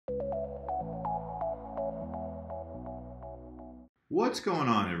What's going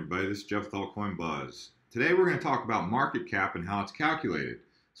on, everybody? This is Jeff with AltCoin Buzz. Today we're going to talk about market cap and how it's calculated.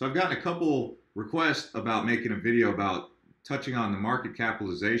 So I've gotten a couple requests about making a video about touching on the market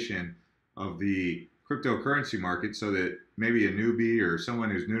capitalization of the cryptocurrency market so that maybe a newbie or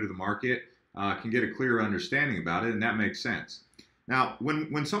someone who's new to the market can get a clearer understanding about it, and that makes sense. Now,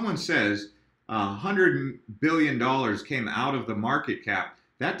 when someone says $100 billion came out of the market cap,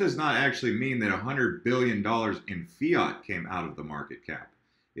 that does not actually mean that $100 billion in fiat came out of the market cap.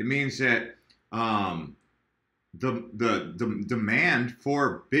 It means that the demand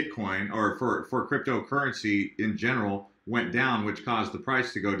for Bitcoin or for cryptocurrency in general went down, which caused the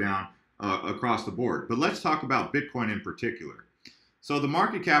price to go down across the board. But let's talk about Bitcoin in particular. So the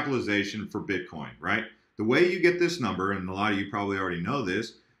market capitalization for Bitcoin, right? The way you get this number, and a lot of you probably already know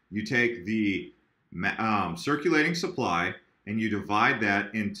this, you take the circulating supply and you divide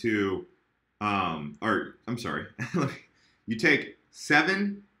that into, you take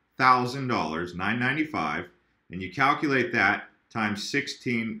 $7,000, $995, and you calculate that times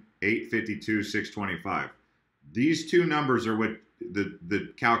 16, 852, 625. These two numbers are what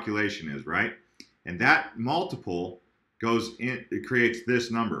the calculation is, right? And that multiple goes in, it creates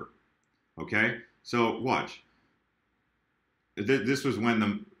this number, okay? So watch. This was when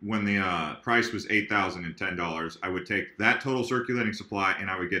the price was $8,010. I would take that total circulating supply and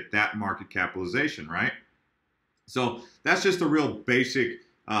I would get that market capitalization, right? So that's just a real basic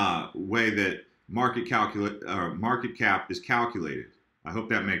way that market cap is calculated. I hope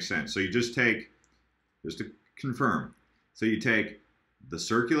that makes sense. So you just take, just to confirm, so you take the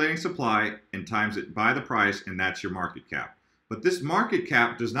circulating supply and times it by the price, and that's your market cap. But this market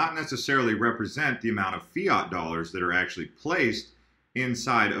cap does not necessarily represent the amount of fiat dollars that are actually placed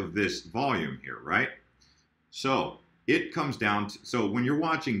inside of this volume here, right? So it comes down to, so when you're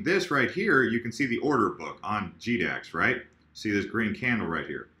watching this right here, you can see the order book on GDAX, right? See this green candle right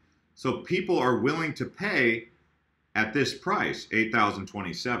here. So people are willing to pay at this price,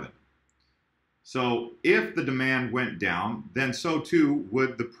 8,027. So if the demand went down, then so too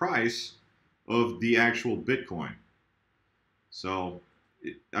would the price of the actual Bitcoin. So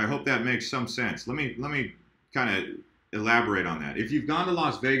I hope that makes some sense. Let me kind of elaborate on that. If you've gone to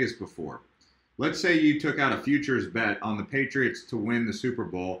Las Vegas before, let's say you took out a futures bet on the Patriots to win the Super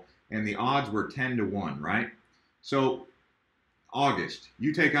Bowl and the odds were 10-1, right? So August,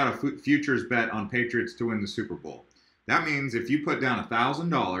 you take out a futures bet on Patriots to win the Super Bowl. That means if you put down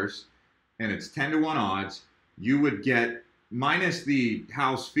 $1,000 and it's 10-1 odds, you would get, minus the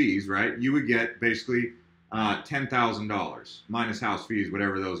house fees, right? You would get basically $10,000 minus house fees,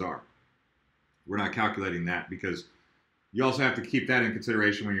 whatever those are. We're not calculating that because you also have to keep that in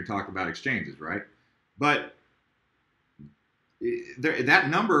consideration when you're talking about exchanges, right? But that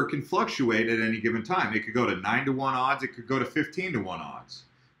number can fluctuate at any given time. It could go to 9-1 odds. It could go to 15-1 odds.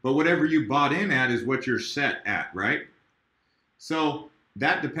 But whatever you bought in at is what you're set at, right? So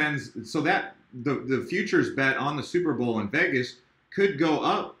that depends. So that the futures bet on the Super Bowl in Vegas could go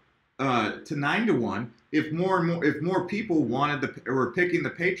up to 9-1 if more people wanted were picking the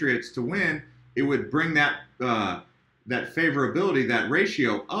Patriots to win. It would bring that that favorability, that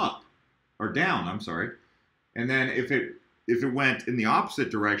ratio up or down. I'm sorry, and then if it went in the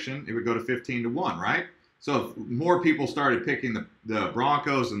opposite direction, it would go to 15-1, right? So if more people started picking the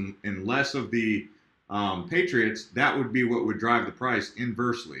Broncos and less of the Patriots, that would be what would drive the price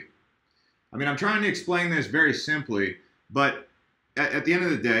inversely. I mean, I'm trying to explain this very simply, but at the end of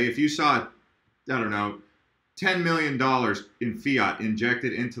the day, if you saw, I don't know, $10 million in fiat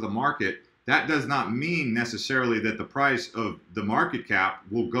injected into the market, that does not mean necessarily that the price of the market cap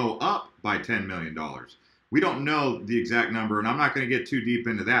will go up by $10 million. We don't know the exact number, and I'm not going to get too deep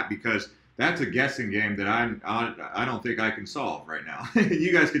into that because that's a guessing game that I don't think I can solve right now.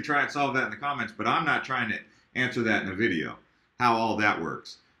 You guys could try and solve that in the comments, but I'm not trying to answer that in a video, how all that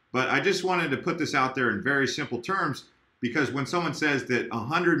works. But I just wanted to put this out there in very simple terms, because when someone says that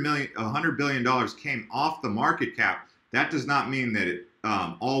 $100 billion came off the market cap, that does not mean that it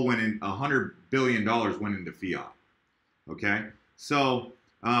all went in, $100 billion went into fiat. Okay? So,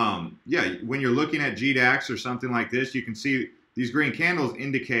 yeah, when you're looking at GDAX or something like this, you can see these green candles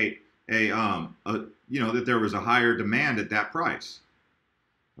indicate that there was a higher demand at that price.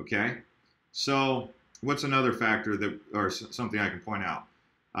 Okay? So, what's another factor or something I can point out?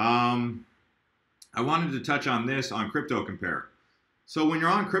 I wanted to touch on this on Crypto Compare. So when you're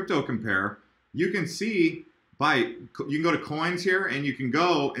on Crypto Compare, you can see you can go to coins here and you can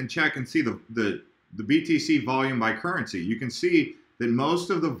go and check and see the BTC volume by currency. You can see that most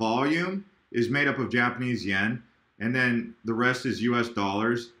of the volume is made up of Japanese yen, and then the rest is US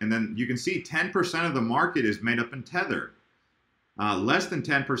dollars. And then you can see 10% of the market is made up in Tether. Less than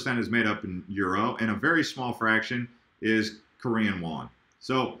 10% is made up in euro, and a very small fraction is Korean won.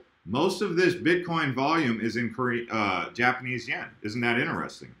 So most of this Bitcoin volume is in Japanese yen. Isn't that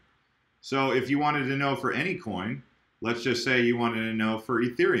interesting? So if you wanted to know for any coin, let's just say you wanted to know for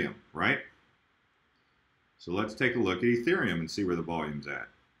Ethereum, right? So let's take a look at Ethereum and see where the volume's at.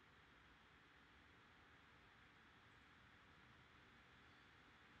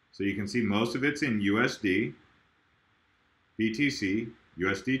 So you can see most of it's in USD, BTC,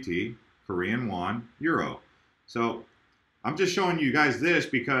 USDT, Korean won, euro. So I'm just showing you guys this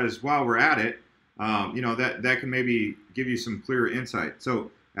because while we're at it, you know, that can maybe give you some clearer insight.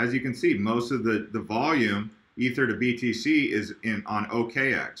 So as you can see, most of the volume, Ether to BTC, is on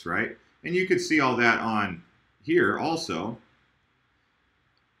OKX, right? And you could see all that on here also,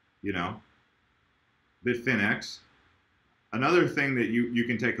 you know, Bitfinex. Another thing that you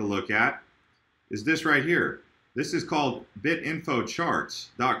can take a look at is this right here. This is called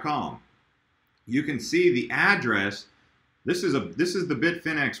bitinfocharts.com. You can see the address. This is the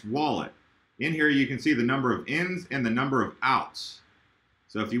Bitfinex wallet. In here you can see the number of ins and the number of outs.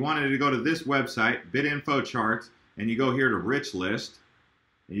 So if you wanted to go to this website, BitInfoCharts, and you go here to Rich List,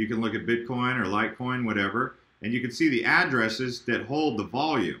 and you can look at Bitcoin or Litecoin, whatever, and you can see the addresses that hold the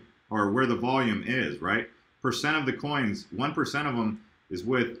volume, or where the volume is, right? Percent of the coins, 1% of them is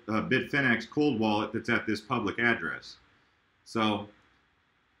with Bitfinex cold wallet that's at this public address. So,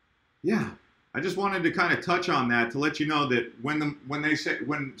 yeah, I just wanted to kind of touch on that to let you know that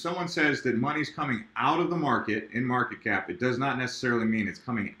when someone says that money's coming out of the market in market cap, it does not necessarily mean it's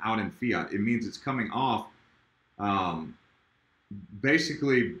coming out in fiat. It means it's coming off,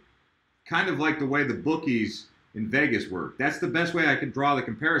 basically, kind of like the way the bookies in Vegas work. That's the best way I can draw the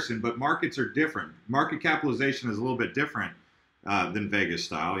comparison, but markets are different. Market capitalization is a little bit different than Vegas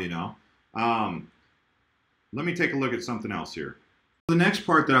style, you know. Let me take a look at something else here. The next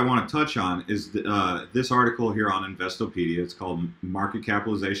part that I want to touch on is this article here on Investopedia. It's called Market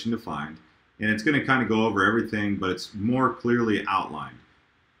Capitalization Defined, and it's going to kind of go over everything, but it's more clearly outlined.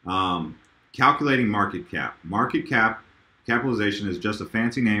 Calculating market cap. Market capitalization is just a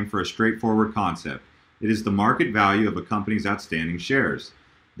fancy name for a straightforward concept. It is the market value of a company's outstanding shares.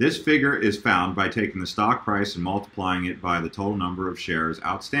 This figure is found by taking the stock price and multiplying it by the total number of shares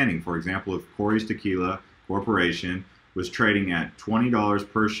outstanding. For example, if Corey's Tequila Corporation was trading at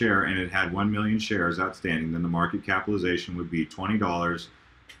 $20 per share and it had 1 million shares outstanding, then the market capitalization would be $20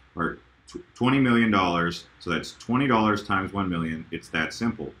 or $20 million. So that's $20 times 1 million. It's that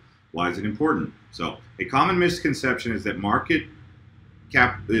simple. Why is it important? So a common misconception is that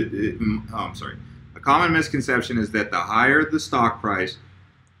A common misconception is that the higher the stock price,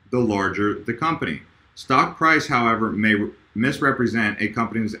 the larger the company. Stock price, however, may misrepresent a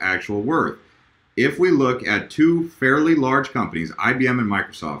company's actual worth. If we look at two fairly large companies, IBM and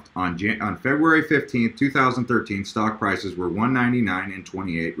Microsoft, on February 15, 2013, stock prices were $199 and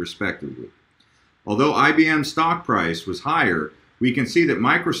 $28 respectively. Although IBM's stock price was higher, we can see that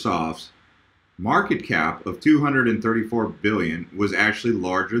Microsoft's market cap of $234 billion was actually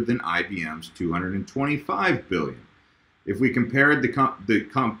larger than IBM's $225 billion. If we compared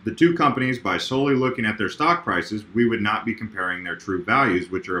the two companies by solely looking at their stock prices, we would not be comparing their true values,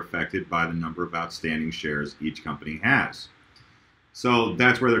 which are affected by the number of outstanding shares each company has. So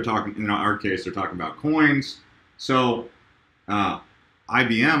that's where they're talking, in our case, they're talking about coins. So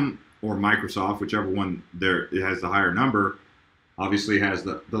IBM or Microsoft, whichever one it has the higher number, obviously has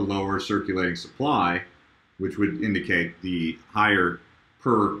the lower circulating supply, which would indicate the higher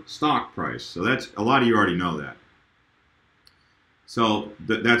per stock price. So that's, a lot of you already know that. So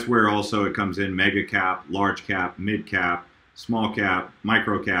that's where also it comes in: mega cap, large cap, mid cap, small cap,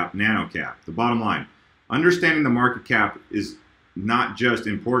 micro cap, nano cap. The bottom line, understanding the market cap is not just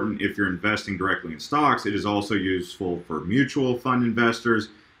important if you're investing directly in stocks. It is also useful for mutual fund investors,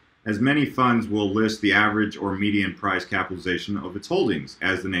 as many funds will list the average or median price capitalization of its holdings,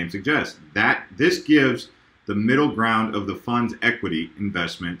 as the name suggests. This gives the middle ground of the fund's equity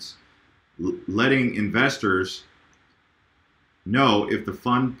investments, letting investors know if the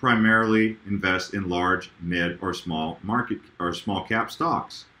fund primarily invests in large, mid, or small market or small cap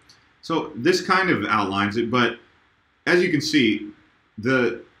stocks. So this kind of outlines it, but as you can see,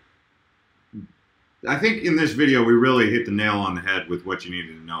 I think in this video we really hit the nail on the head with what you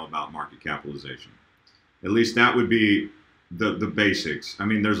needed to know about market capitalization. At least that would be the basics. I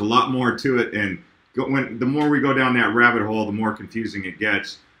mean, there's a lot more to it, and the more we go down that rabbit hole, the more confusing it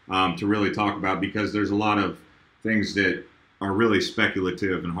gets to really talk about, because there's a lot of things that are really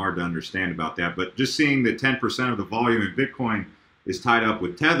speculative and hard to understand about that. But just seeing that 10% of the volume in Bitcoin is tied up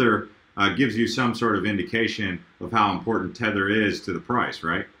with Tether gives you some sort of indication of how important Tether is to the price,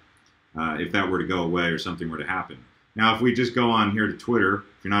 right? If that were to go away or something were to happen. Now, if we just go on here to Twitter,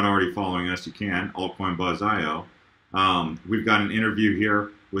 if you're not already following us, you can, AltCoin We've got an interview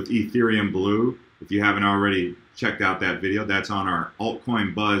here with Ethereum Blue. If you haven't already checked out that video, that's on our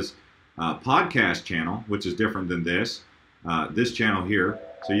AltCoin Buzz podcast channel, which is different than this channel here.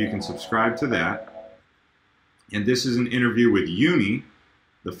 So you can subscribe to that. And this is an interview with Uni,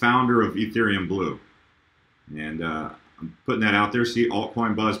 the founder of Ethereum Blue. And I'm putting that out there. See,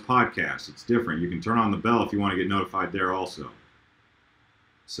 AltCoin Buzz podcast. It's different. You can turn on the bell if you want to get notified there also.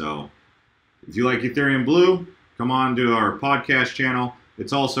 So if you like Ethereum Blue, come on to our podcast channel.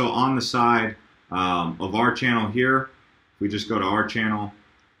 It's also on the side of our channel here. If we just go to our channel,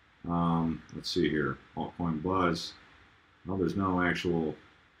 let's see here, AltCoin Buzz. Well, there's no actual.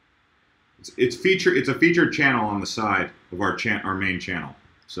 It's a featured channel on the side of our main channel.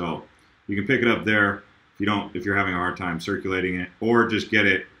 So you can pick it up there if you're having a hard time circulating it, or just get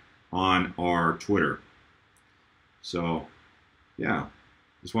it on our Twitter. So yeah,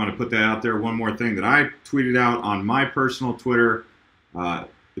 just want to put that out there. One more thing that I tweeted out on my personal Twitter.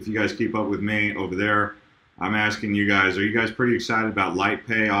 If you guys keep up with me over there, I'm asking you guys, are you guys pretty excited about Light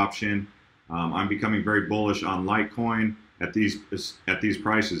Pay option? I'm becoming very bullish on Litecoin at these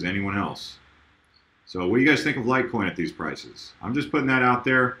prices. Anyone else? So what do you guys think of Litecoin at these prices? I'm just putting that out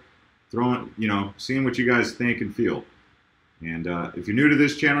there, seeing what you guys think and feel. And if you're new to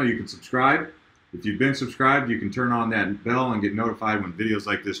this channel, you can subscribe. If you've been subscribed, you can turn on that bell and get notified when videos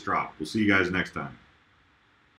like this drop. We'll see you guys next time.